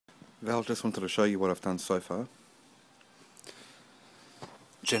Val, just wanted to show you what I've done so far.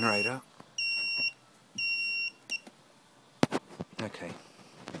 Generator. Okay,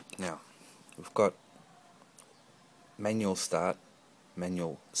 now we've got manual start,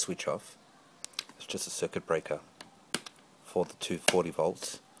 manual switch off. It's just a circuit breaker for the 240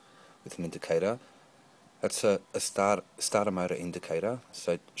 volts with an indicator. That's a starter motor indicator,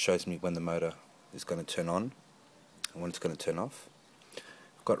 so it shows me when the motor is going to turn on and when it's going to turn off.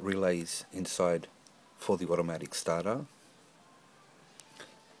 I've got relays inside for the automatic starter.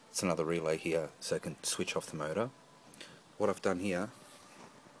 It's another relay here so I can switch off the motor. What I've done here,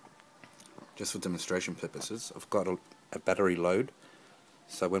 just for demonstration purposes, I've got a battery load,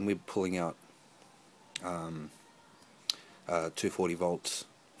 so when we're pulling out 240 volts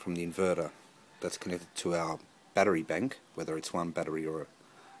from the inverter that's connected to our battery bank, whether it's one battery or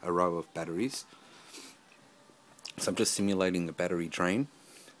a row of batteries. So I'm just simulating the battery drain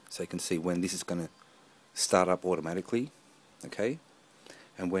so you can see when this is going to start up automatically, okay,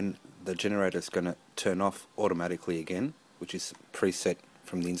 and when the generator is going to turn off automatically again, which is preset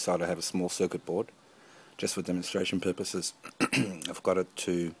from the inside. I have a small circuit board just for demonstration purposes. I've got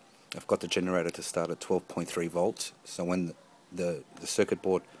the generator to start at 12.3 volts, so when the circuit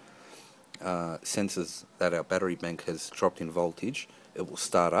board senses that our battery bank has dropped in voltage, it will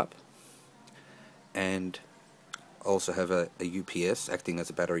start up. And I also have a UPS acting as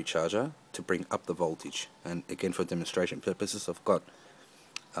a battery charger to bring up the voltage. And again, for demonstration purposes, I've got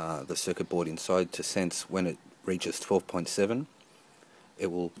the circuit board inside to sense when it reaches 12.7,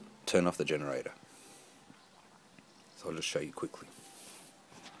 it will turn off the generator. So I'll just show you quickly.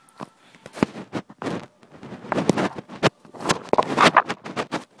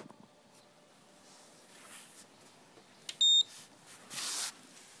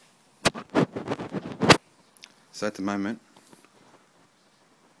 So at the moment,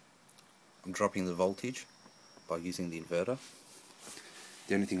 I'm dropping the voltage by using the inverter.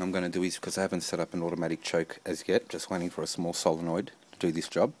 The only thing I'm going to do is, because I haven't set up an automatic choke as yet, just waiting for a small solenoid to do this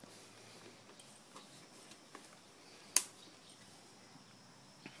job.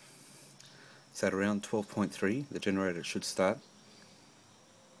 So at around 12.3, the generator should start.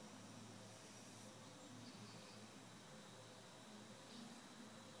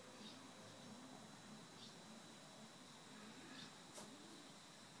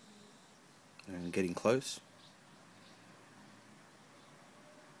 And getting close.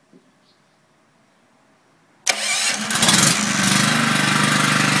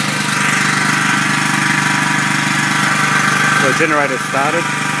 So the generator started.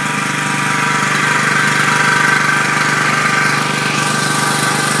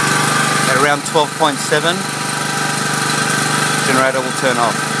 At around 12.7, generator will turn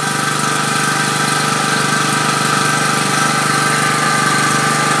off.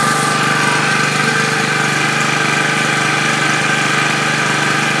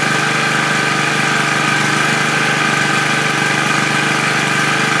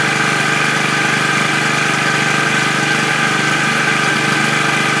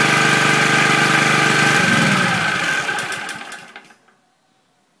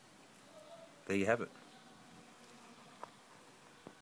 There you have it.